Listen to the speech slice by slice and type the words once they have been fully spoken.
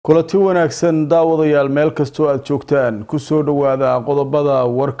kulanti wanaagsan daawadayaal meel kastoo aad joogtaan ku soo dhawaada qodobada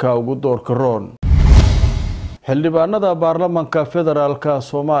warka ugu doorka roon xildhibaanada baarlamaanka federaalka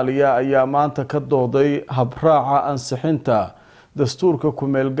Soomaaliya ayaa maanta ka dooday habraaca ansixinta dastuurka ku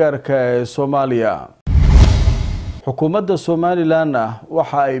meel gaarka ee Soomaaliya xukuumadda Somaliland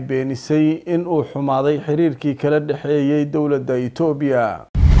waxa ay beenisay in uu xumaaday xiriirkii kala dhaxeeyay dawladda Itoobiya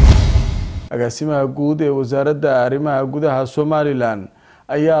agaasimaha guud ee wasaaradda arrimaha gudaha Somaliland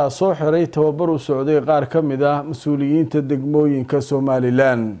ayaa soo xiray tababar u socday qaar ka mid ah mas'uuliyiinta degmooyinka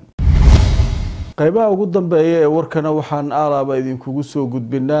Somaliland qaybaha ugu dambeeya ee warkana waxaan alaaba idinkugu soo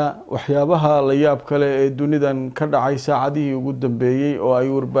gudbinaa waxyaabaha la yaab kale ee dunidan ka dhacay saacadihii ugu dambeeyay oo ay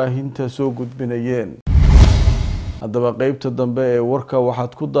warbaahinta soo gudbinayeen haddaba qaybta dambe ee warka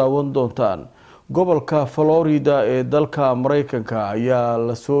waxaad ku daawan doontaan gobolka Florida ee dalka Mareykanka ayaa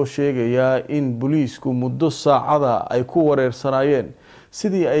la soo sheegayaa in booliisku muddo saacada ay ku wareersanayeen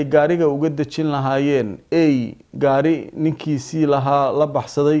sidii ay gaariga uga dajin lahaayeen gaari ninkiisii lahaa la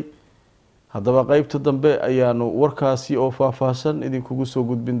baxsaday haddaba qaybta dambe ayaanu warkaasi oo faahfaahsan idinkugu soo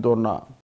gudbin doonaa